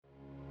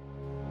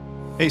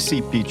Hey,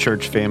 CP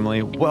Church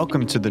family,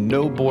 welcome to the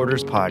No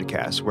Borders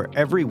podcast, where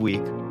every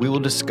week we will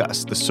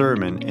discuss the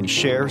sermon and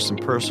share some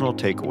personal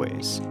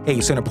takeaways. Hey,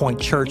 Centerpoint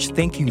Church,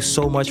 thank you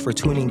so much for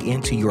tuning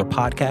into your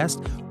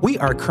podcast. We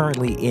are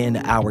currently in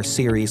our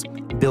series,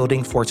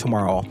 Building for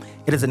Tomorrow.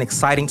 It is an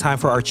exciting time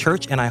for our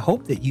church, and I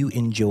hope that you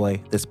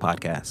enjoy this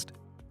podcast.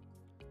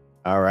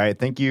 All right,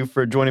 thank you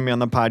for joining me on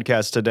the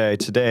podcast today.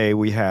 Today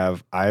we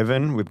have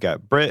Ivan, we've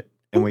got Britt,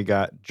 and we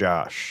got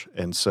Josh.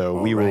 And so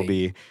we will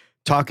be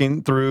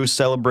talking through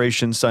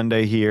Celebration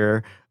Sunday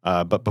here.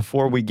 But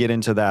before we get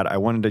into that, I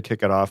wanted to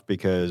kick it off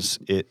because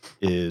it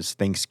is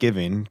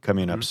Thanksgiving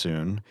coming up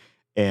soon.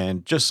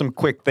 And just some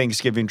quick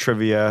Thanksgiving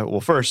trivia.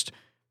 Well, first,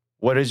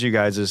 what is you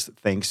guys'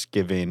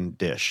 Thanksgiving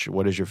dish?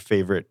 What is your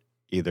favorite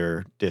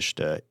either dish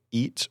to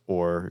eat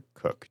or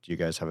cook? Do you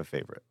guys have a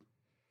favorite?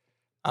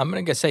 I'm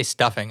going to say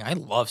stuffing. I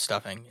love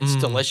stuffing. It's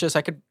delicious.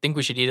 I think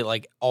we should eat it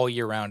like all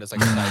year round as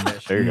like a side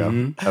dish. There you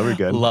go. That'll be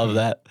good. Love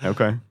that.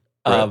 Okay.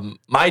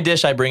 My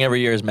dish I bring every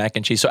year is mac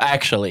and cheese. So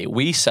actually,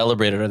 we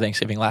celebrated our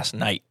Thanksgiving last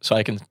night. So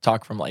I can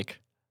talk from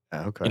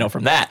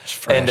from that.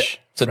 Fresh. And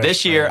so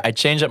this year, bread. I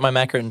changed up my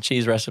mac and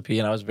cheese recipe,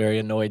 and I was very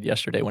annoyed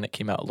yesterday when it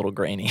came out a little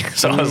grainy.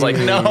 So I was like,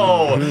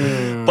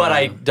 no. But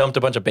I dumped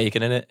a bunch of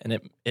bacon in it, and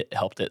it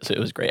helped it. So it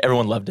was great.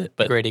 Everyone loved it.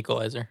 But Great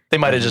equalizer. they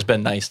might have just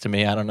been nice to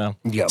me. I don't know.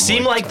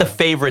 Seemed like the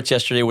favorites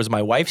yesterday was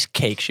my wife's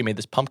cake. She made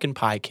this pumpkin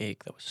pie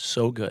cake that was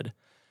so good.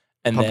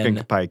 And Pumpkin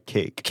then pie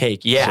cake.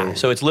 cake, yeah.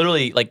 So it's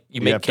literally like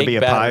you make have cake to be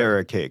a batter. pie or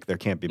a cake. There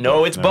can't be both.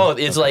 No, it's both.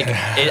 It's like,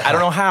 I don't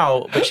know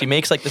how, but she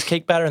makes like this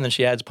cake batter and then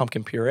she adds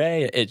pumpkin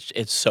puree.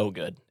 It's so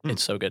good.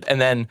 It's so good.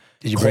 And then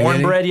Did you bring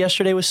cornbread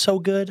yesterday was so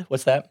good.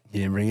 What's that? You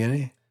didn't bring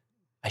any?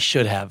 I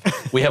should have.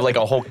 We have like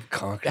a whole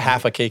Conker.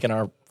 half a cake in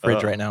our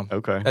fridge right now.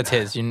 Okay. That's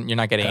his. You're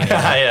not getting any.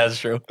 Yeah, that's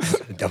true.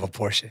 A double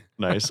portion.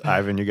 Nice.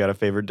 Ivan, you got a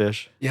favorite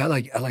dish? Yeah, I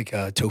like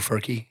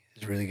tofurkey.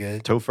 It's really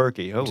good.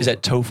 Tofurkey. Oh. Is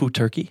that tofu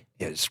turkey?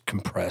 Yeah, it's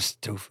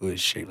compressed. Tofu is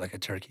shaped like a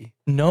turkey.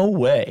 No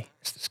way.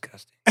 It's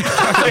disgusting.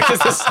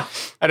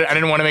 I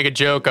didn't want to make a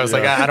joke. I was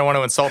like, I don't want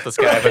to insult this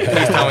guy, but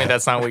please tell me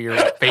that's not what your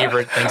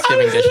favorite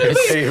Thanksgiving dish is.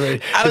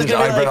 Favorite. I was His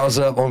gonna be like- eyebrows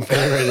up on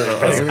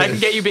favorite. I can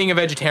get you being a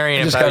vegetarian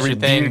I if just that was got your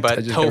thing, rebuked. but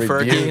I just got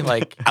tofurkey, rebuked.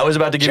 like, I was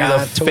about to give you the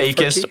John Tofurkey?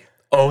 fakest.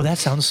 Oh, that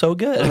sounds so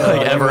good. No,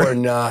 like ever. You're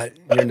not.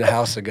 You're in the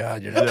house of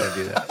God. You're not going to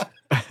do that.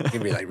 You're going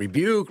to be like,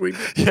 rebuke.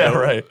 Yeah,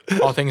 right.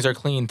 all things are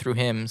clean through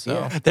him.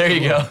 So There you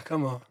go.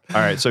 Come on.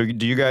 All right. So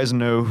do you guys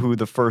know who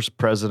the first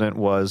president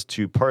was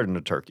to pardon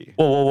a turkey?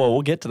 Whoa.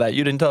 We'll get to that.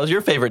 You didn't tell us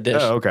your favorite dish.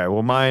 Oh, okay.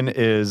 Well, mine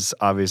is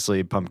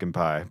obviously pumpkin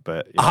pie,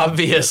 but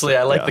Obviously,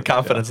 I like the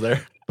confidence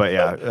there. But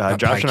yeah, Not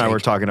Josh pie and I were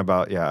cake. talking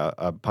about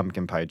a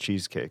pumpkin pie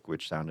cheesecake,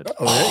 which sounded.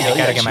 Oh, there you I go.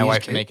 gotta get my wife to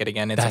cheesecake. make it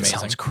again. It's That amazing.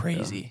 sounds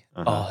crazy.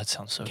 Oh, that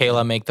sounds so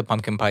Kayla, make the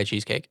pumpkin pie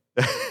cheesecake.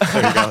 There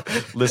you go.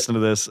 Listen to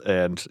this,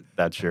 and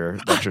that's your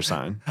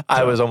sign. good.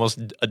 I was almost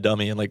a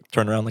dummy and like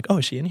turned around like, oh,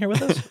 is she in here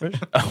with us? Where's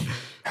she? Oh.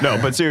 No,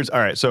 but seriously.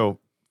 All right. So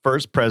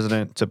first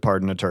president to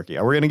pardon a turkey.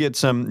 We're gonna get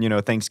some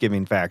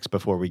Thanksgiving facts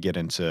before we get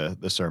into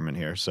the sermon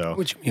here. So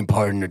What you mean,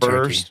 pardon the turkey?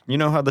 first, you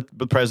know how the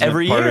president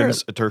Every year.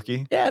 pardons a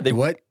turkey? Yeah, they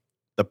What?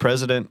 The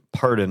president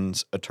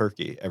pardons a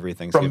turkey every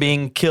Thanksgiving. from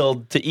being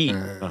killed to eat.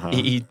 Uh-huh.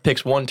 He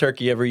picks one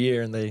turkey every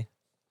year, and that's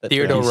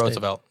Theodore what he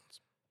Roosevelt,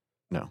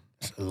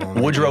 It's a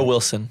long Woodrow name.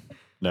 Wilson.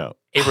 No.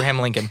 Abraham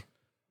Lincoln,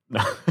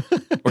 No.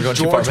 We're going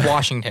too far George back.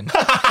 Washington.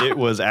 It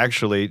was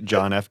actually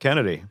John F.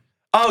 Kennedy.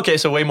 Oh, okay,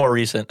 so way more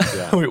recent.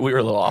 Yeah. we were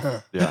a little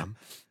off. Yeah.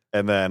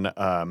 And then,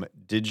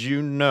 did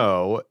you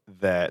know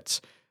that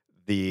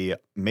the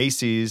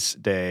Macy's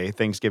Day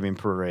Thanksgiving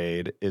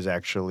Parade is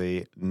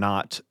actually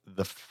not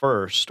the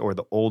first or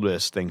the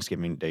oldest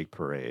Thanksgiving Day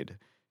parade?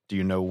 Do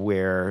you know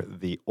where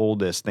the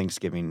oldest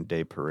Thanksgiving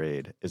Day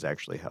parade is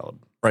actually held?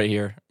 Right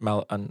here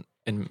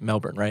in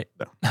Melbourne, right?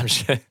 No. I'm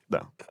just kidding.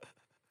 No.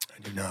 I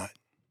do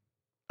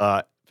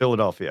not.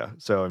 Philadelphia.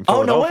 So in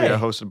Oh, no Philadelphia,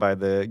 way. hosted by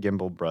the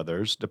Gimbel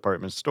Brothers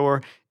department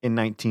store in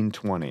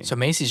 1920. So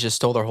Macy's just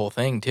stole their whole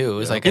thing too. It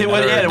was like It was-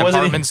 another yeah, it wasn't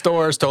department even-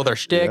 store stole their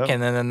shtick, Yeah.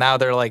 and then now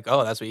they're like,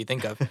 oh, that's what you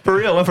think of. For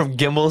real, went from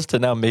Gimbels to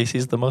now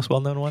Macy's, the most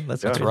well-known one.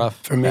 That's Yeah.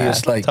 Rough. For me, Yeah,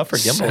 it's like tough for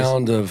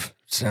Gimbels.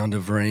 sound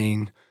of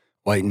rain,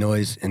 white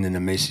noise, and then the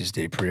Macy's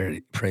Day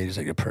parade is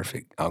like a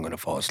perfect. I'm gonna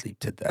fall asleep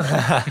to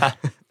that.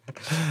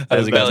 That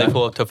was a good Belly time.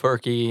 full of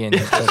tofurkey, and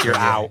you're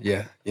out.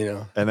 Yeah, you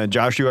know. And then,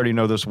 Josh, you already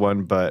know this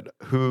one, but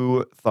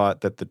who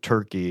thought that the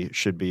turkey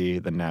should be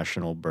the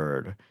national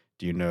bird?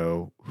 Do you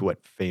know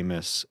what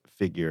famous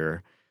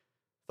figure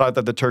thought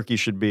that the turkey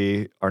should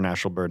be our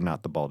national bird,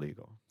 not the bald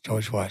eagle?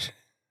 George Washington.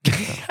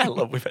 I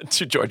love we've had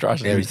two George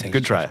Washington. Everything.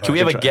 Good try. Can we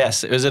have a Good try.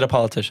 guess? Is it a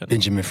politician?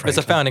 Benjamin Franklin. It's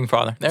a founding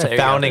father. It's a There you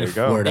go. founding. There you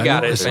go. Word. You I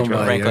got knew it. was Benjamin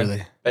somebody Franklin.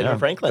 early. Benjamin Yeah,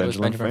 Franklin.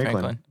 Benjamin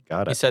Franklin.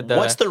 Got He it. said,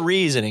 What's the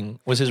reasoning?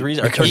 Was his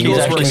reason? Are Because turkeys Eagles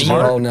actually were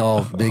smart? small,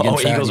 no, big and Oh,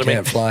 fat eagles and are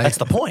can't fly. That's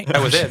the point.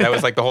 that was it. That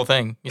was like the whole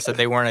thing. He said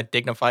they weren't a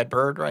dignified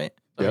bird, right?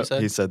 That's what Yep. he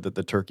said? He said that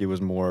the turkey was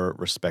more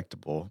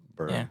respectable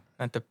bird. Yeah.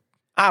 Not the,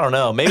 I don't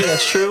know. Maybe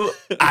that's true.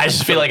 I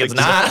just feel like it's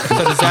not. so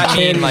does that Can't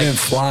mean even like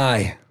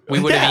fly. we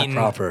would have Yeah, eaten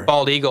proper.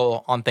 bald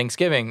eagle on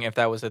Thanksgiving if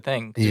that was the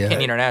thing? 'Cause you Yeah.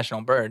 can't eat our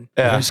national bird.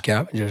 Yeah. There's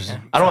scavengers.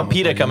 I don't want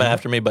PETA coming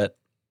after me, but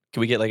can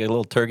we get like a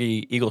little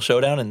turkey eagle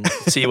showdown and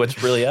see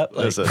what's really up?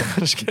 Like, Listen,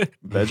 just kidding.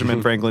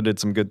 Benjamin Franklin did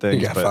some good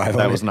things, got but 5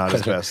 that on was it. not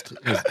his best.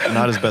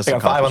 Not his best. I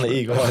got 5 on the accomplishment.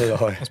 eagle. Oh,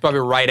 Lord. It's probably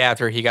right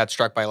after he got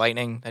struck by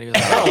lightning that he was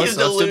like, He's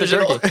let's do the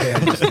delusional.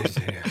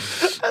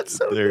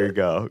 turkey. There you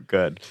go.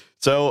 Good.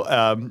 So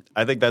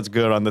I think that's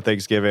good on the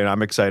Thanksgiving.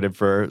 I'm excited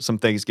for some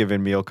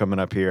Thanksgiving meal coming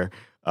up here.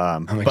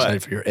 I'm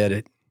excited for your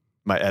edit.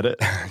 My edit.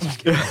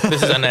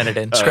 This is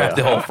unedited. Scrap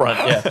the whole front.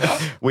 Yeah.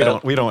 We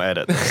don't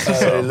edit this. So,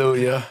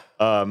 Hallelujah.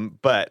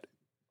 but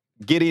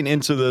getting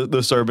into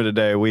the sermon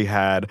today, we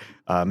had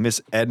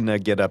Miss Edna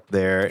get up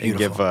there and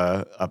give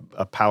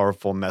a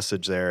powerful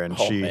message there, and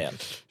Oh, man.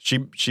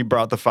 she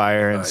brought the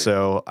fire, and Right.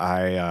 so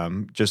I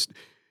just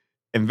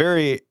am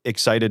very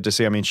excited to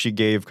see. I mean, she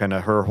gave kind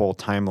of her whole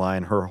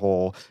timeline, her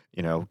whole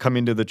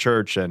coming to the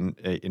church, and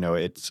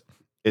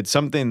it's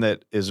something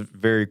that is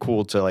very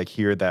cool to like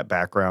hear that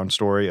background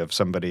story of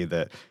somebody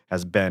that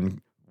has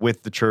been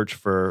with the church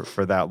for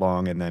that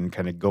long, and then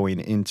kind of going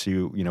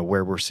into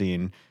where we're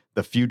seeing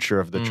the future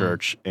of the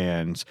church.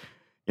 And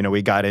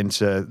we got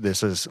into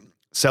this is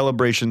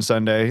Celebration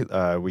Sunday.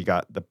 We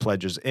got the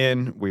pledges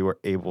in. We were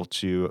able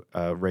to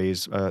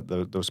raise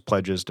those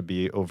pledges to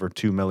be over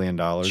 $2 million,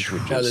 which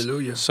is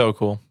Hallelujah. So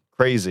cool.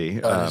 crazy.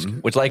 God is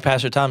good. Which, like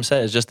Pastor Tom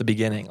said, is just the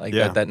beginning. Like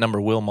Yeah. that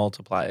number will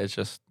multiply. It's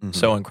just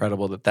so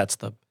incredible that's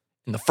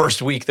in the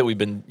first week that we've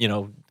been,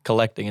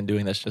 collecting and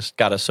doing this, just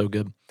got us so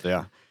good.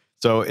 Yeah.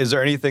 So is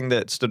there anything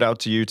that stood out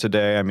to you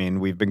today? I mean,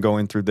 we've been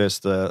going through this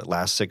the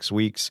last 6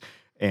 weeks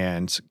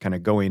and kind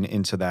of going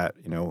into that,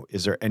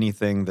 is there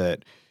anything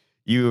that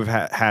you've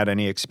had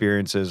any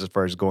experiences as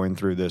far as going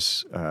through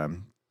this,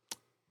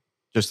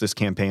 just this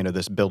campaign of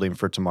this building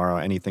for tomorrow?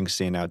 Anything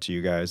stand out to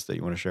you guys that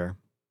you want to share?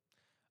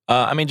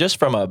 I mean, just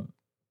from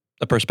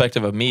a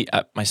perspective of me,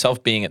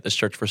 myself being at this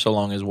church for so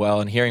long as well,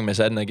 and hearing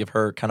Miss Edna give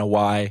her kind of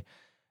why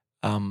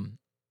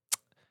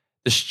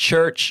this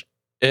church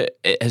it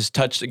has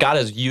touched. God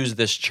has used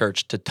this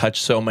church to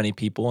touch so many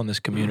people in this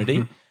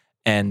community,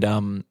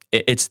 and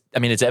it's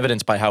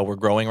evidenced by how we're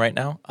growing right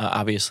now.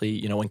 Obviously,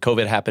 when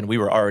COVID happened, we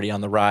were already on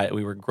the rise.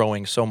 We were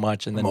growing so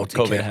much, and then when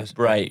COVID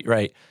happened,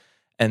 right,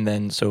 and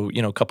then so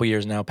a couple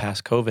years now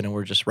past COVID, and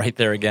we're just right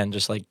there again,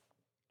 just like.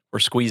 We're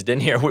squeezed in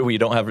here where we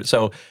don't have it.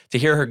 So to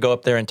hear her go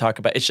up there and talk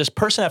about, it's just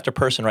person after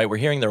person, right? We're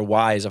hearing their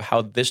whys of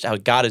how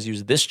God has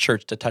used this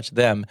church to touch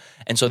them.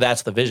 And so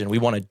that's the vision. We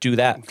want to do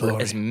that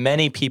for as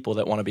many people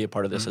that want to be a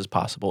part of this as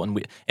possible.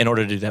 And in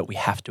order to do that, we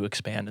have to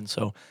expand. And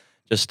so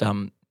just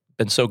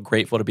been so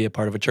grateful to be a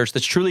part of a church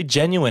that's truly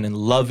genuine and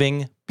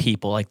loving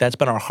people. Like that's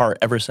been our heart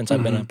ever since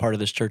I've been a part of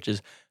this church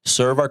is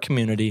serve our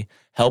community,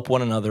 help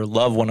one another,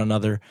 love one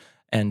another,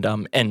 and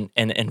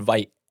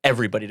invite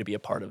everybody to be a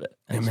part of it.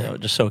 And so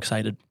just so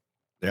excited.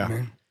 Yeah.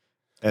 Amen.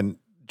 And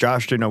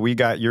Josh, we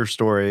got your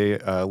story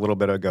a little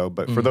bit ago,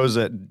 but for those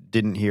that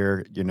didn't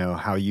hear,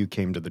 how you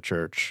came to the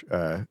church,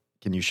 can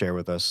you share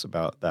with us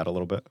about that a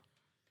little bit?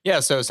 Yeah,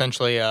 so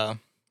essentially,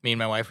 me and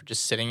my wife were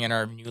just sitting in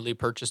our newly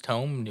purchased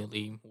home,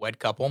 newly wed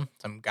couple.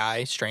 Some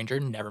guy, stranger,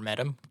 never met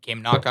him,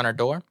 came knocked on our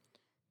door.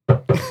 There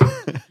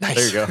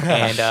you go.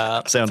 And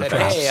Sound said,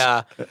 effects.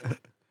 hey,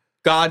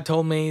 God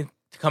told me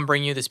to come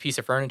bring you this piece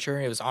of furniture.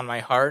 It was on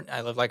my heart.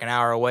 I live like an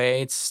hour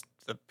away. It's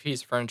the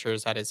piece of furniture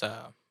is at his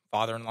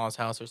father-in-law's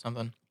house or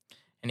something.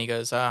 And he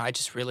goes, I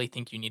just really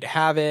think you need to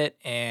have it.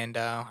 And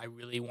I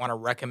really want to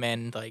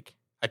recommend like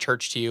a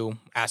church to you.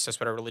 Asked us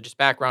what our religious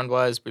background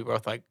was. We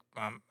both like,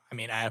 I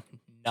have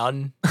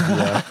none.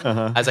 Yeah.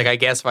 I was like, I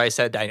guess if I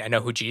said I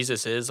know who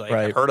Jesus is, like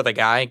Right. I've heard of the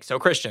guy, so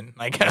Christian.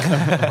 Like we're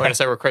gonna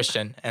say we're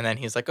Christian. And then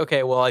he's like,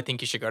 okay, well, I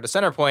think you should go to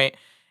Centerpoint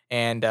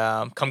and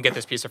come get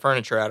this piece of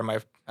furniture out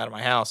of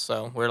my house.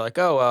 So we're like,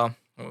 we're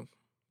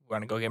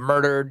gonna go get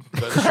murdered,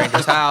 go to the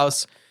stranger's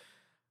house.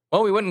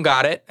 Well, we went and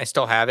got it. I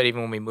still have it,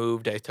 even when we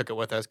moved. I took it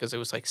with us because it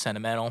was like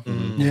sentimental.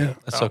 Yeah.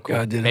 That's so cool.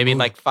 God did it. Maybe in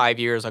like 5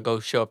 years, I'll go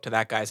show up to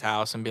that guy's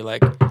house and be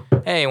like,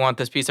 "Hey, you want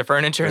this piece of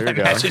furniture There that you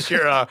go. matches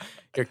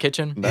your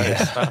kitchen?"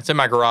 Nice. It's in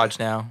my garage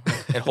now.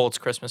 It holds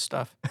Christmas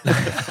stuff.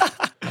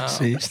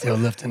 See, still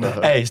lifting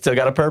up. Hey, still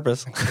got a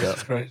purpose.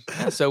 That's right.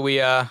 So we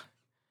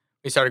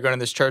started going to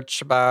this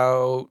church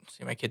about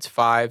my kid's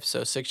 5,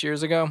 so 6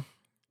 years ago.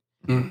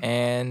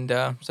 And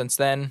since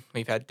then,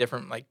 we've had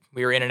different,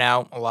 we were in and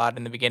out a lot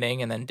in the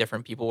beginning, and then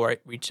different people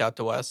reached out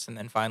to us, and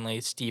then finally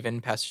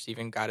Pastor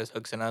Steven got his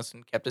hooks in us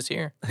and kept us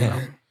here. So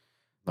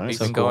Nice. we've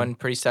been going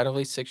pretty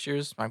steadily 6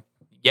 years.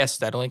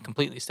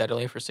 Completely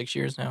steadily for 6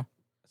 years now.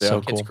 Yeah.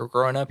 So Kids cool. are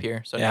growing up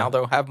here, so now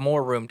they'll have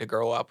more room to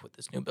grow up with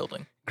this new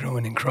building.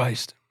 Growing in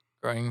Christ.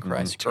 Growing in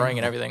Christ, growing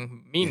in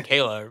everything. Me and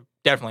Kayla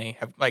definitely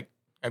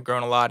have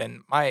grown a lot.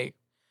 And my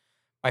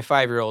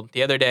 5-year-old,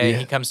 the other day,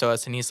 he comes to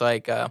us and he's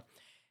like,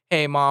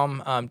 "Hey,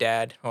 mom,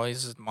 dad." Well,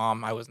 this is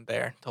mom. I wasn't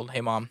there. Told,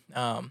 "Hey, mom,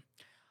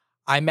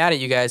 I'm mad at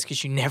you guys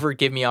because you never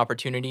give me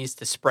opportunities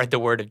to spread the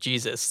word of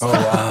Jesus. Oh,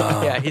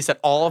 wow. Yeah, he said,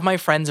 all of my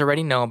friends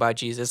already know about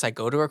Jesus. I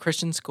go to a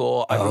Christian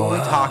school. Everyone we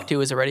talk to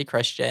is already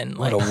Christian.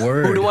 What Like, a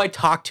word. who do I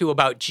talk to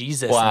about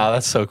Jesus? Wow,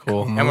 that's so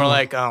cool. And we're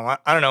like, oh,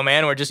 I don't know,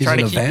 man. We're just He's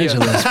trying an to keep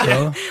evangelist, you,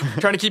 bro.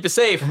 trying to keep you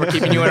safe. We're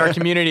keeping you in our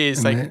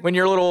communities. Like when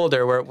you're a little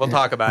older, we'll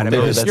talk about it. Maybe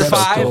But the you're step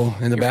 5. stool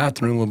in the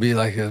bathroom will be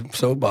like a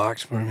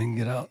soapbox for him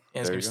to get out. Yeah,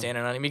 he's gonna be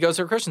standing on him. He goes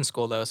to a Christian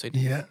school though, so he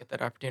Yeah. get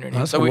that opportunity. Well,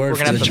 that's so a we're word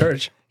gonna for have the to.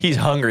 church. He's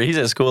hungry. He's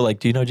at school. Like,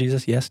 do you know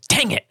Jesus? Yes.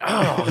 Dang it.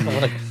 Oh,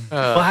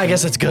 well, I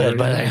guess it's good,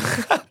 but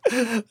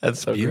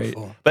that's so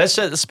Beautiful. great. But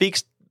it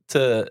speaks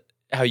to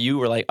how you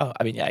were like, oh,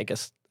 I mean, yeah, I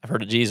guess I've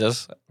heard of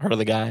Jesus, I've heard of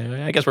the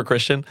guy. I guess we're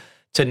Christian.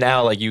 To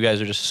now, like, you guys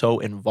are just so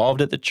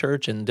involved at the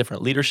church in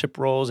different leadership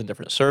roles and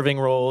different serving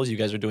roles. You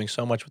guys are doing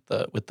so much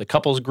with the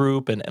couples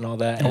group and all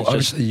that. And Well, it's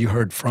just, obviously, you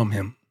heard from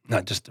him,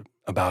 not just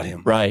about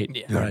him. right.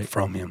 Yeah. You heard Right.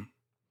 from him.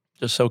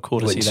 Just so cool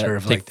to see Wouldn't that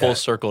serve take like full that.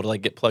 circle to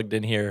like get plugged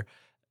in here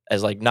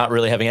as like not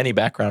really having any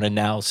background, and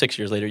now 6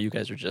 years later, you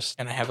guys are just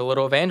And I have a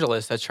little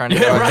evangelist that's trying to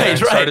Yeah, go out there right,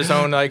 and right. start his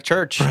own like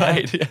church.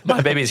 right. Yeah. My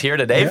baby's here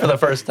today for the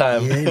first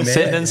time, Yeah,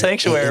 sitting man. in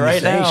sanctuary In the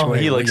right now.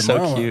 sanctuary He with looks your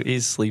so mama. cute.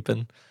 He's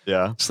sleeping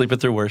Yeah.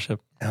 through worship.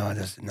 Oh,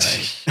 that's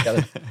nice.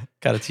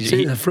 Gotta teach. See,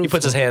 He, the he puts his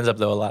fruitful- hands up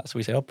though a lot, so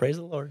we say, "Oh, praise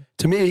the Lord."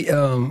 To me,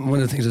 one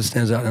of the things that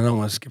stands out, and I don't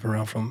want to skip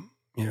around from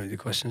the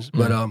questions,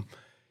 but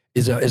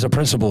is a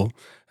principle,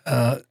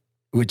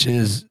 which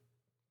is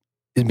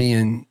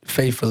being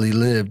faithfully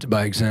lived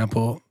by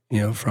example,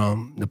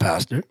 from the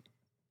pastor,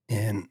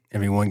 and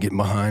everyone getting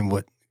behind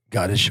what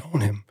God has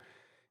shown him,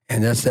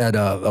 and that's that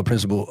a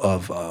principle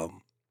of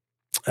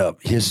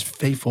his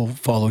faithful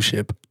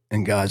fellowship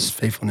and God's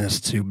faithfulness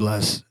to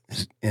bless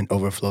and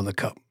overflow the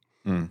cup.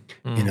 And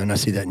I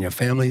see that in your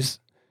families.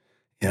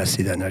 I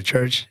see that in our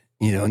church.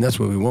 And that's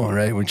what we want,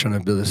 right? We're trying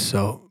to build this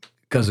so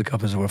because the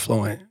cup is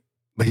overflowing,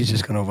 but He's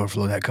just going to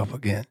overflow that cup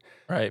again.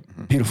 Right.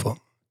 Beautiful.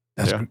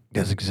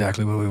 That's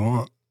exactly what we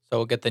want. So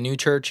we'll get the new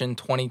church in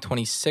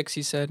 2026,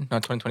 he said? No,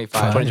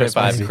 2025.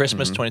 2025, Maybe.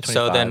 Christmas 2025.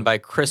 So then by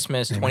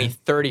Christmas Amen.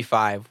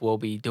 2035, we'll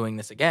be doing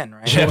this again,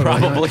 right? yeah,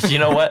 probably. You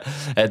know what?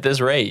 At this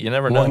rate, you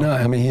never know. Why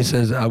not? I mean, He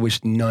says, "I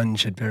wish none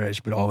should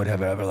perish, but all would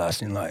have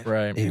everlasting life."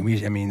 Right.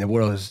 The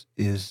world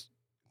is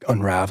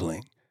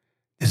unraveling.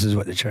 This is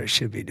what the church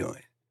should be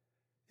doing.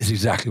 This is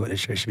exactly what the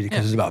church should be doing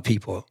because it's about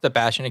people, The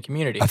passionate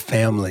community. a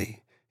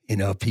family,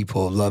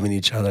 people loving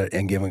each other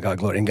and giving God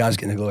glory. And God's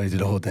getting the glory through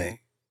the whole thing.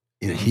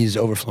 He's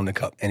overflowing the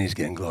cup and He's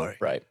getting glory.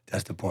 Right.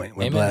 That's the point.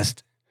 We're Amen.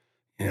 blessed,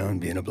 and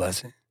being a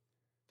blessing.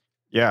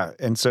 Yeah.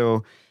 And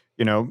so,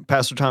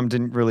 Pastor Tom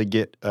didn't really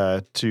get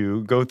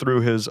to go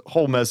through his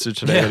whole message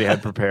today that he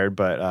had prepared,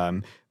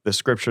 but the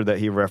scripture that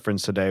he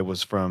referenced today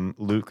was from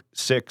Luke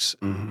 6,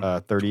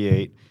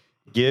 38.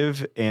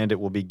 Give, and it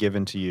will be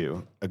given to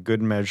you. A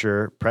good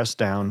measure, pressed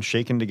down,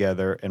 shaken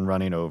together, and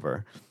running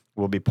over,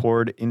 will be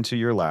poured into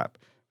your lap.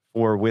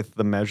 For with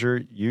the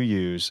measure you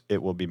use,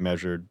 it will be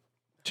measured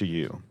to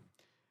you.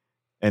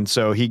 And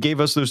so he gave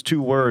us those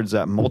two words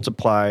that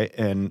multiply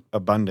and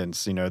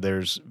abundance.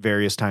 There's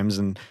various times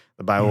in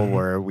the Bible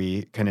where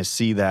we kind of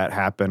see that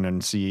happen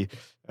and see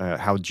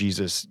how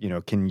Jesus,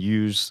 can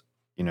use,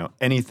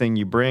 anything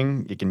you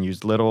bring. You can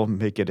use little,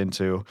 make it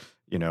into,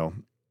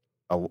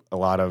 a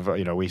lot of,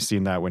 we've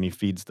seen that when He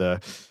feeds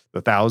the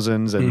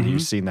thousands, and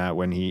you've seen that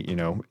when He,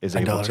 is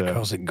able $10 to.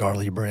 calls it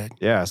garlic bread.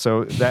 Yeah,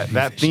 so that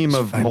Fishes, theme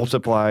of 5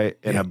 multiply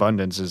and Yeah.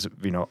 abundance is,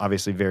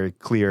 obviously very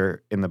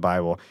clear in the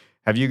Bible.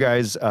 Have you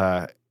guys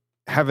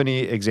have any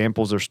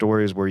examples or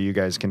stories where you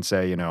guys can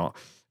say,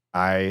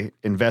 I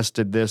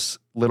invested this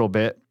little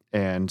bit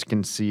and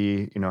can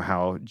see,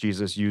 how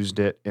Jesus used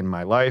it in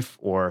my life?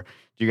 Or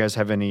do you guys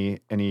have any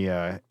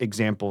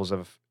examples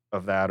of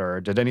that, or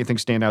did anything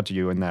stand out to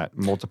you in that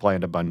multiply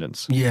and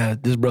abundance? Yeah,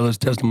 this brother's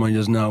testimony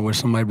just now where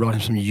somebody brought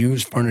him some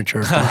used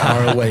furniture from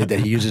far away that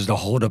he uses to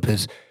hold up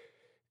his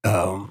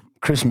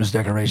Christmas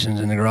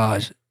decorations in the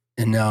garage.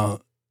 And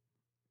now,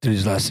 through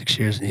these last 6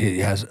 years, he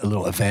has a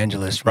little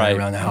evangelist running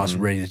Right. around the house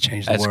ready to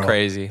change the That's world.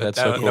 crazy. That's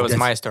so cool. That was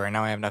my story.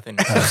 Now I have nothing.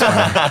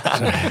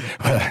 Sorry.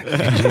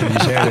 You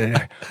shared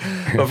it.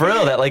 But for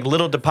real, that like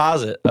little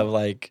deposit of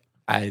like,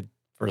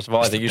 first of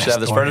all, I think you should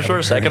have this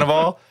furniture. Second of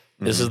all,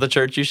 this is the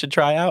church you should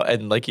try out.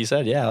 And like you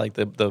said, yeah, like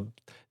the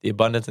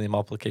abundance and the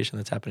multiplication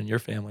that's happened in your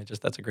family,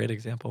 that's a great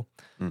example.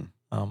 Yeah,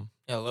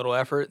 a little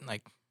effort and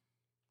like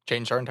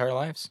changed our entire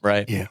lives.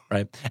 Right. Yeah.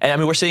 Right. And I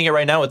mean, we're seeing it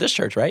right now with this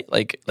church, right?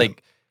 Like,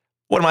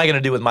 what am I going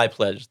to do with my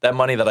pledge? That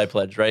money that I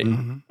pledged, right? What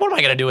am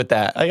I going to do with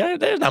that? Like,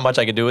 there's not much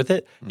I can do with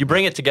it. You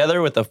bring it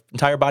together with the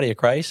entire body of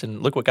Christ,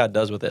 and look what God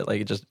does with it.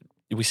 Like,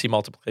 we see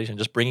multiplication,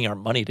 just bringing our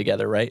money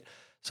together, right?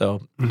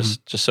 So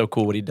just so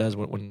cool what He does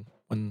when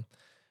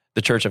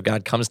the church of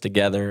God comes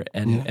together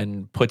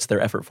and puts their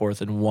effort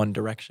forth in one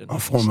direction. A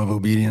form of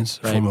obedience,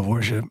 a Right. form of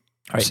worship.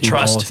 Right. Seeing all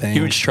Trust, things.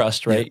 huge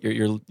trust, right?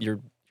 You're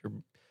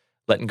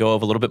letting go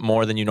of a little bit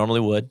more than you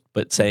normally would,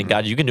 but saying,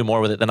 God, you can do more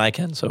with it than I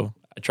can, so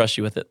I trust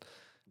you with it.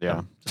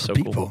 Yeah. Just so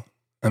People. cool.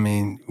 I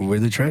mean, we're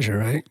the treasure,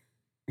 right?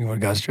 We're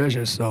God's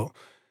treasure. So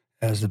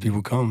as the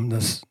people come,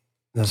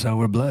 that's how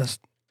we're blessed.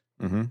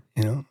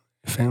 Mm-hmm.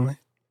 family.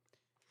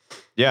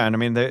 Yeah, and I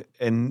mean,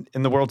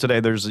 in the world today,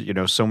 there's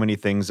so many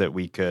things that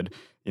we could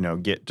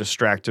get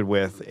distracted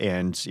with,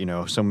 and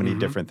so many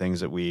different things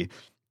that we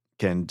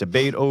can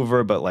debate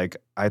over. But like,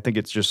 I think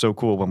it's just so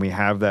cool when we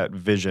have that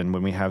vision,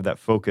 when we have that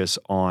focus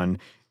on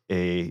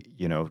a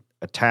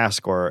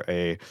task or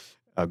a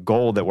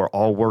goal that we're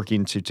all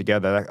working to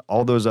together.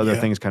 All those other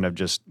things kind of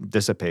just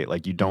dissipate.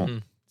 Like you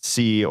don't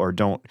see or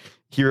don't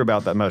hear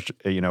about that much.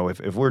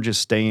 If we're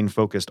just staying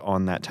focused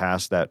on that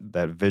task, that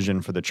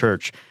vision for the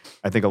church,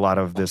 I think a lot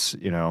of this,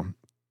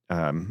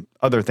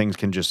 other things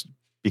can just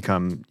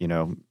become,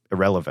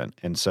 irrelevant.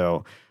 And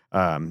so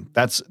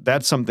that's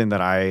something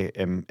that I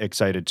am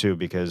excited too,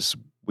 because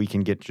we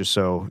can get just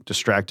so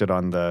distracted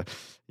on the,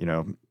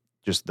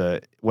 just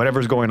the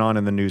whatever's going on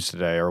in the news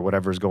today or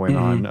whatever's going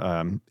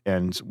on.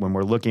 And when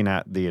we're looking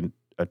at the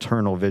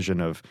eternal vision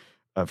of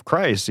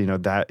Christ,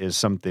 that is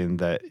something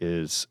that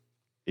is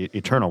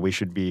eternal. We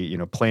should be,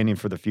 planning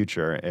for the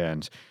future,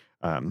 and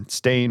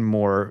staying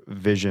more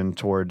vision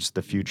towards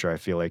the future, I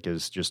feel like,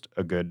 is just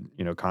a good,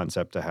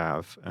 concept to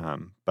have.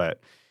 But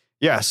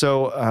yeah,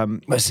 so.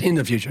 But seeing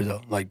the future,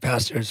 though, like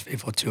pastor is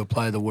faithful to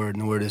apply the word,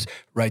 and the word is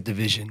write the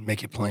vision,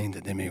 make it plain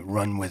that they may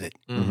run with it,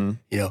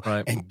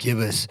 and give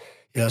us.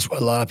 That's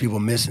what a lot of people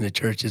miss in the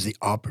church is the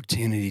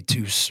opportunity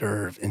to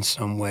serve in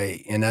some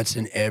way. And that's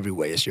in every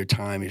way. It's your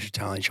time, it's your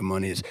talent, your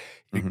money. It's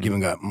you're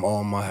giving God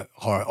all my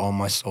heart, all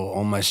my soul,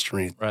 all my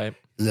strength,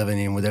 living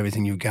in with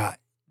everything you got.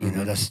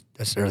 That's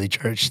the early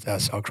church.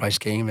 That's how Christ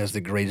came as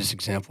the greatest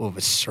example of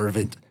a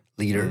servant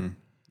leader.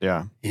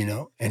 Yeah.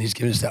 And he's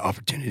given us that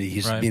opportunity.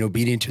 He's being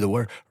obedient to the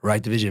word,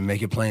 write the vision,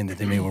 make it plain that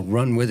they may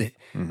run with it.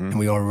 And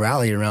we all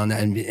rally around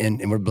that,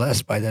 and we're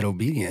blessed by that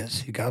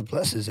obedience. God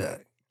blesses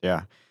that.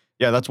 Yeah.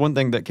 Yeah, that's one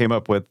thing that came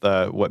up with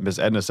what Miss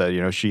Edna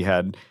said. She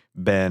had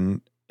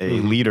been a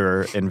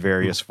leader in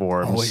various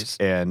forms, Always.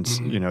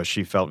 And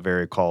she felt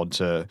very called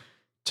to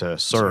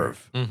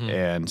serve,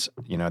 and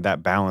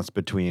that balance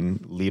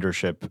between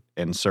leadership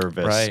and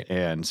service,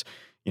 and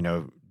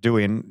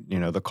doing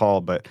the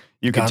call. But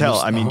you can tell.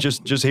 I mean,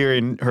 just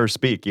hearing her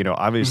speak,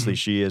 obviously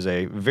she is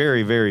a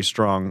very, very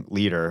strong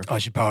leader. Oh,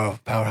 she's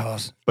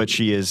powerhouse. But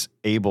she is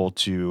able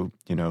to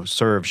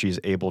serve. She's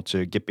able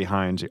to get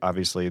behind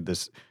obviously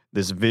this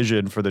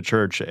vision for the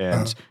church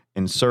and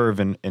serve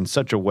in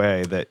such a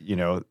way that,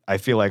 I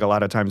feel like a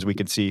lot of times we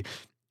could see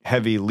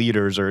heavy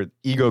leaders or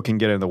ego can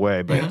get in the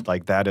way, but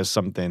like that is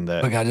something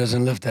that. But God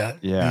doesn't lift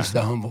that. Yeah. He's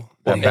the humble.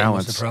 That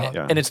balance.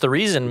 And it's the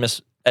reason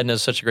Miss Edna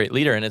is such a great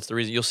leader, and it's the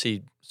reason you'll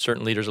see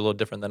certain leaders a little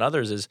different than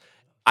others is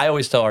I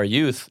always tell our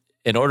youth,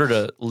 in order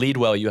to lead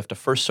well, you have to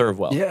first serve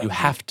well. Yeah. You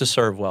have to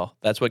serve well.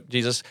 That's what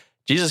Jesus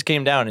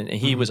came down and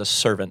he was a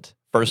servant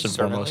first and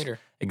foremost. Leader.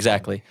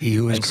 Exactly. He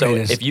who is and so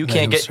greatest, if you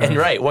can't get, and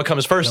what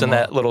comes first in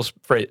that little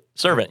phrase,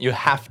 servant, you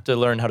have to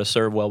learn how to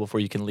serve well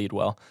before you can lead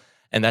well.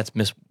 And that's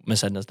Miss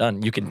Edna's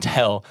done. You can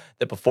tell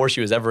that before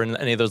she was ever in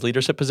any of those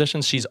leadership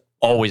positions, she's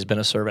always been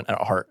a servant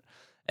at heart.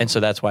 And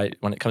so that's why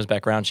when it comes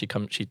back around, she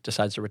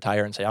decides to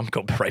retire and say, I'm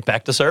going right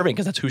back to serving,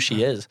 because that's who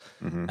she is.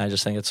 I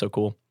just think it's so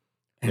cool.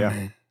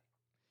 Yeah.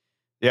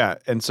 Yeah.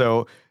 And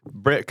so,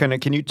 Britt,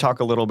 can you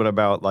talk a little bit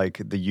about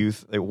like the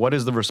youth? Like, what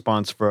is the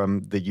response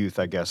from the youth,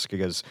 I guess?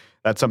 Because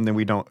that's something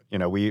we don't,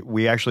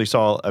 we actually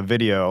saw a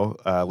video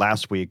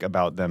last week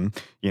about them,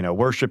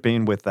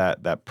 worshiping with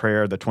that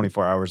prayer, the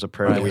 24 hours of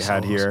prayer that we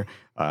had here,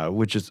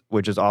 which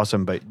is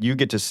awesome. But you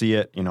get to see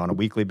it, on a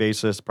weekly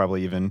basis,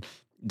 probably even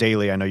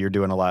daily. I know you're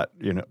doing a lot,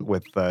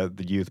 with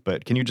the youth,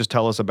 but can you just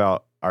tell us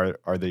about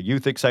are the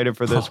youth excited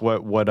for this?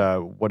 What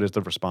has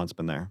the response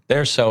been there?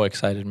 They're so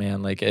excited,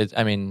 man. Like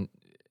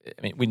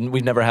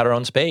we've never had our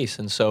own space,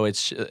 and so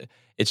it's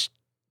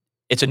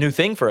a new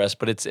thing for us.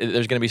 But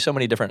there's going to be so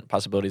many different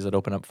possibilities that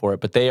open up for it.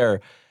 But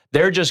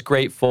they're just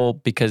grateful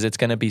because it's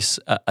going to be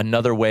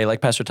another way. Like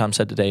Pastor Tom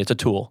said today, it's a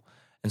tool,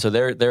 and so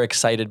they're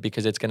excited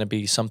because it's going to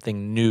be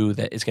something new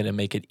that is going to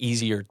make it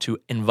easier to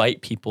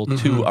invite people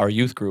to our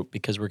youth group,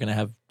 because we're going to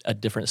have a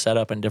different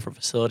setup and different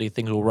facility.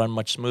 Things will run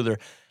much smoother.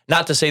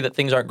 Not to say that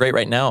things aren't great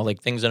right now.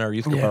 Like things in our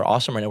youth group are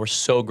awesome right now. We're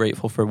so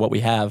grateful for what we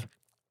have.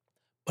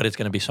 But it's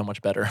going to be so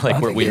much better.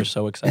 Like we are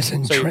so excited. It's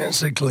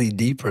intrinsically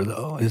deeper,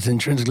 though. It's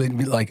intrinsically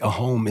like a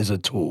home is a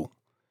tool,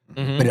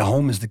 but a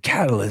home is the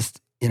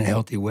catalyst in a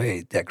healthy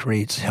way that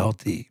creates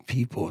healthy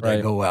people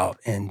that go out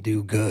and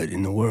do good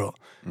in the world.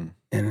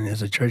 And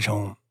as a church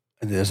home,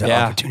 there's an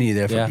opportunity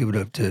there for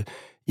people to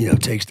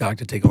take stock,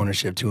 to take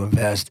ownership, to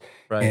invest,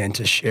 and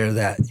to share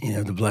that,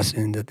 the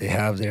blessing that they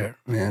have there.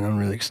 Man, I'm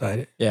really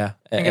excited. Yeah,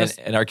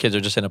 and our kids are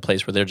just in a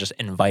place where they're just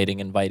inviting.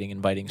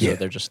 So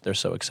they're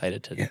so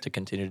excited to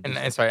continue to do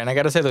and I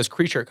got to say those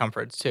creature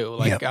comforts too.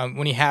 Like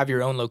when you have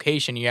your own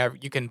location,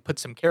 you can put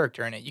some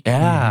character in it. You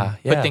can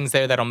put things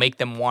there that'll make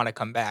them want to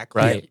come back.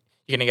 Right.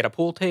 You're gonna get a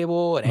pool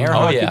table, an air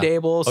hockey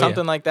table, yeah.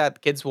 something like that. The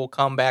kids will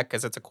come back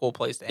because it's a cool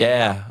place to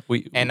hang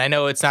out. And I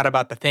know it's not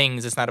about the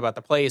things, it's not about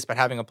the place, but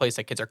having a place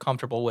that kids are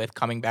comfortable with,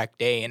 coming back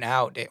day in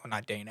out,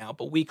 not day in out,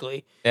 but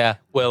weekly,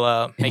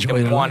 will make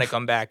them want to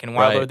come back. And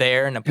while they're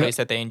there in a place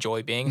that they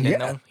enjoy being, then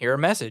they'll hear a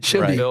message.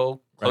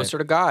 Feel closer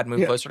to God,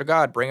 move closer to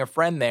God, bring a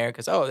friend there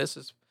because this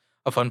is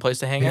a fun place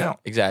to hang out.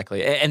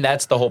 Exactly. And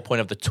that's the whole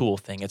point of the tool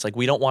thing. It's like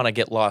we don't want to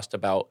get lost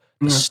about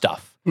the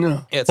stuff.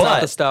 No. It's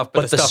not the stuff,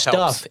 but the stuff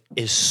helps.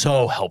 Is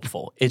so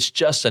helpful. It's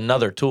just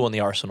another tool in the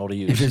arsenal to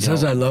use. If it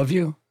says I love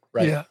you,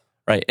 right.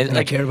 And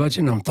I care about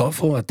you and I'm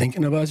thoughtful, I'm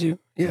thinking about you.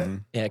 Yeah.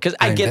 Yeah, because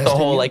I get the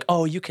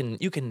whole you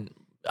can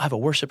have a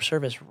worship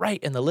service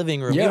right in the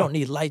living room. You don't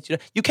need lights.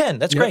 You can.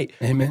 That's great.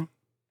 Amen.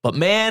 But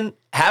man,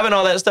 having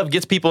all that stuff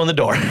gets people in the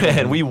door,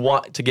 and we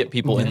want to get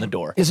people in the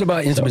door. It's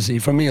about intimacy.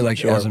 For me,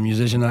 like as a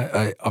musician,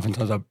 I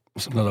sometimes I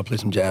play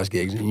some jazz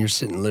gigs, and you're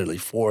sitting literally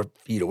 4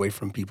 feet away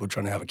from people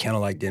trying to have a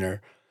candlelight dinner,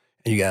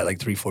 and you got like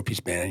 3-4 piece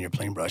band, and you're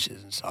playing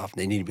brushes and stuff.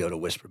 And they need to be able to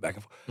whisper back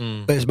and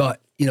forth. But it's about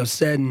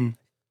setting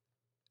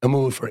a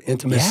mood for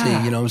intimacy.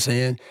 Yeah. You know what I'm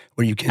saying?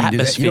 Where you can do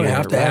that. You don't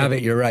have to have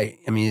it. You're right.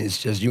 I mean,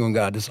 it's just you and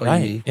God. That's all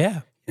you need.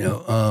 Yeah.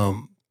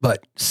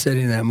 But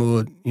setting that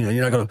mood. You're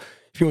not gonna.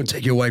 If you want to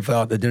take your wife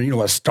out to dinner, you don't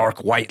want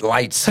stark white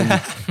lights and,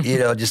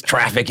 just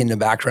traffic in the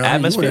background.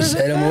 Atmosphere. You want to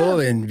set a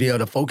mood and be able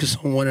to focus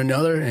on one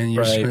another, and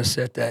you're just going to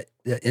set that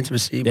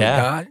intimacy with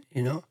God,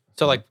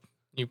 So, like,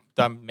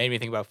 that made me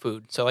think about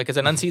food. So, like, it's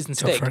an unseasoned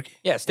steak. Turkey.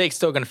 Yeah, steak's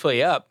still going to fill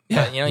you up.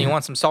 Yeah. But, you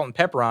want some salt and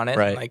pepper on it.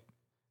 Right. Like,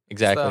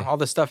 Exactly. all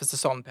this stuff is the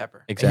salt and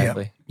pepper.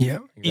 Exactly. Yeah.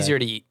 Easier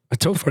to eat. A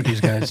tofurkey's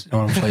got its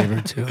own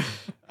flavor, too.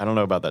 I don't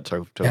know about that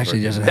tofu.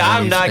 Actually, doesn't have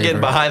I'm any not flavor. getting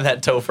behind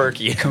that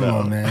tofurkey. Come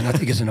on, man. I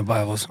think it's in the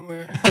Bible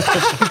somewhere.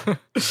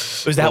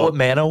 Was that what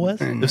manna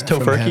was? It was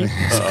tofurkey?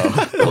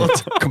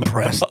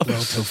 Compressed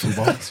little tofu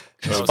balls.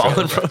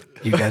 Falling from.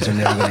 You guys are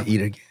never going to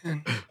eat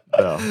again.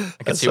 No.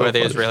 I can see where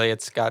the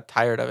Israelites got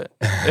tired of it.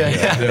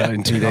 Yeah,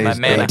 in 2 days. that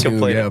manna.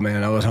 Yeah,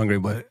 man. I was hungry,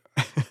 but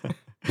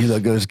you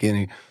look good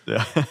skinny.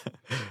 Yeah.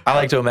 I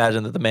like to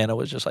imagine that the manna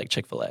was just like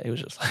Chick-fil-A. It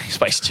was just like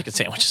spicy chicken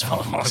sandwiches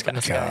falling from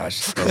the sky.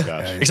 Gosh. Oh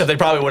gosh. Except they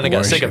probably wouldn't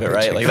have got sick of it, Worship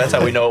right? Like that's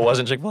how we know it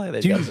wasn't Chick-fil-A.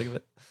 They got sick of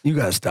it. You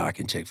got stock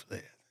in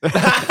Chick-fil-A.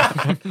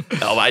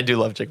 No, I do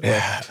love Chick-fil-A.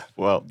 Yeah.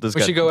 Well, this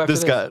We should go after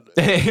this this. got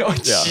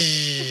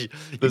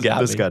Yeah.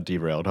 this got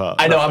derailed, huh?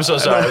 I know. I'm so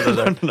sorry.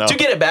 No. To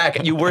get it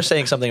back, you were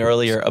saying something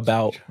earlier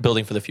about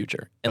building for the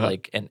future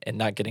and and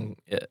not getting.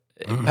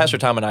 Pastor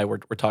Tom and I were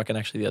talking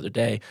actually the other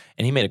day,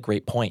 and he made a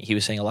great point. He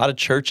was saying a lot of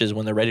churches,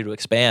 when they're ready to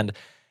expand,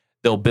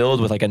 they'll build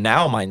with like a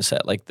now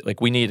mindset,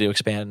 like we need to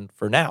expand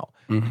for now.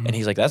 And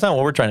he's like, that's not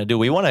what we're trying to do.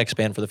 We want to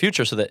expand for the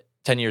future, so that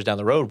 10 years down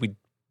the road we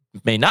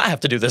may not have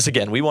to do this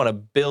again. We want to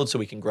build so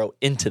we can grow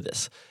into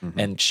this.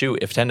 And shoot,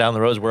 if 10 down the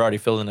road we're already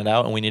filling it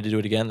out and we need to do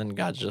it again, then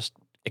God's just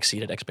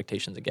exceeded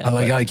expectations again. I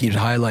like how he keeps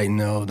highlighting,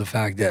 though, the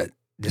fact that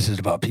this is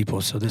about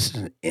people. So this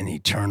is an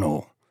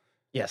eternal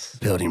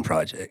building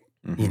project.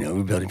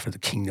 We're building for the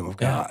kingdom of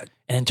God.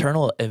 An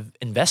internal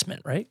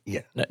investment, right?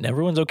 Yeah.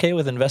 Everyone's okay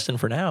with investing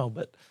for now,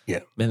 but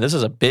man, this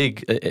is a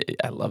big,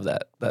 I love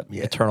that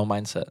eternal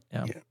mindset.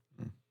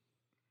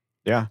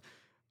 Yeah.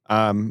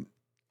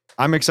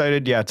 I'm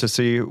excited, to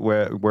see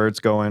where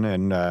it's going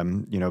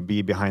and,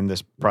 be behind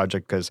this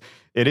project because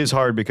it is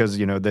hard because,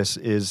 this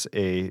is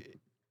a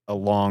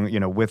long,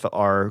 with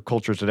our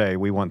culture today,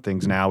 we want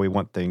things now. We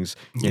want things,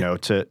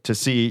 to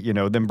see,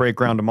 them break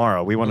ground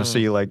tomorrow. We want to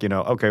see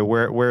okay,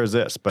 where is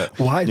this? But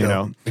why,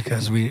 though?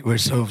 Because we're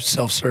so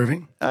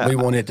self-serving. We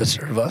want it to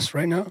serve us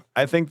right now.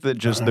 I think that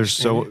just there's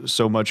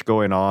so much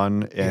going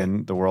on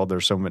in the world.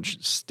 There's so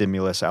much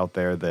stimulus out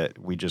there that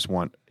we just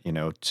want,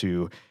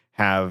 to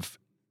have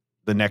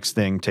the next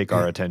thing take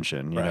our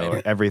attention.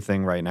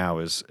 Everything right now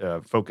is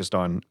focused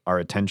on our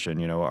attention.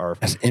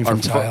 That's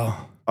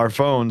infantile. Our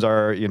phones,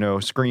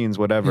 our screens,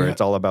 whatever.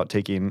 It's all about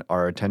taking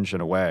our attention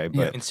away.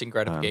 But instant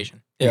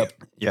gratification. Yep.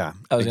 Yeah.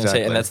 I was going to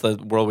say, and that's the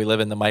world we live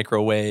in, the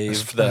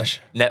microwave, the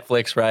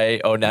Netflix,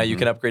 right? Oh, now you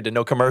can upgrade to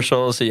no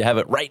commercials, so you have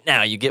it right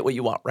now. You get what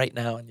you want right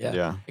now. And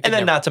and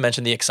then not to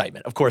mention the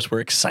excitement. Of course,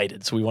 we're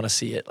excited, so we want to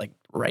see it like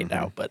right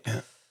now. But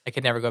I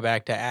could never go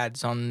back to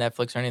ads on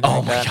Netflix or anything oh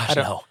like my that. gosh,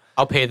 no.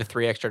 I'll pay the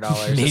 $3 extra.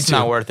 Me It's too.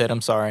 not worth it.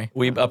 I'm sorry.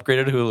 We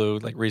upgraded to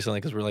Hulu like recently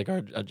because we're like,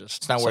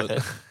 It's not worth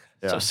it.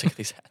 So sick of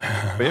these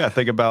ads. But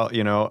think about,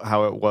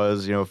 how it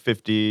was,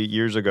 50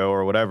 years ago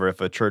or whatever,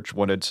 if a church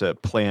wanted to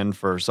plan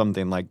for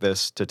something like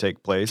this to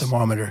take place,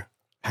 Thermometer.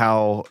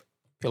 How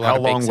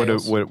long would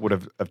sales. it would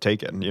have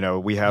taken?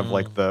 We have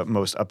like the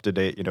most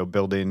up-to-date,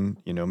 building,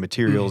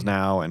 materials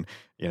now, and,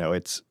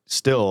 it's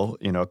still,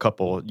 a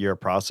couple year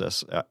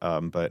process.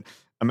 But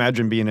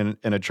imagine being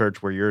in a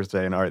church where you're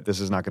saying, all right,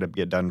 this is not going to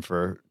get done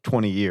for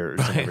 20 years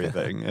and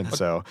everything. And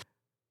so,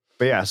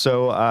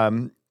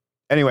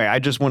 anyway, I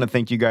just want to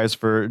thank you guys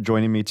for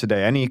joining me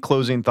today. Any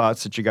closing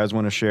thoughts that you guys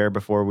want to share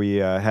before we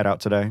head out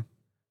today?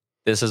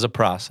 This is a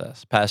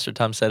process. Pastor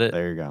Tom said it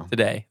There you go.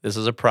 today. This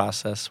is a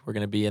process. We're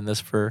going to be in this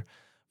for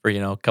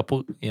a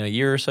couple,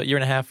 year or so, year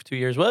and a half, 2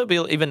 years. Well,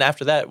 it'll be even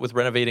after that with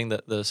renovating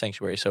the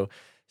sanctuary. So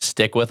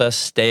stick with us,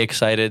 stay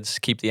excited,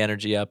 keep the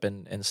energy up,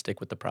 and stick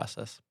with the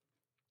process.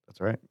 That's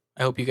right.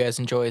 I hope you guys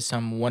enjoy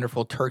some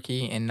wonderful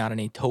turkey and not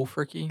any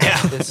tofurkey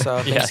Yeah. this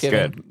Yes,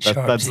 Thanksgiving. good. Sharp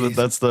That's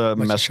the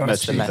cheese. message Sharp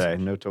cheese. today.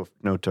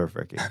 No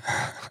turkey.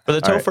 For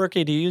the All right.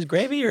 tofurkey, do you use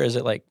gravy or is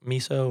it like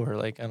miso or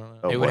like I don't know?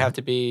 Oh, It would boy. have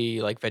to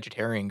be like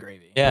vegetarian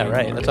gravy. Yeah, for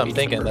right. it That's to what I'm be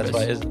thinking. That's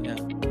why.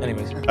 purpose.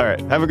 Anyways. All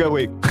right. Have a good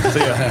week. See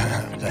ya.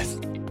 Nice.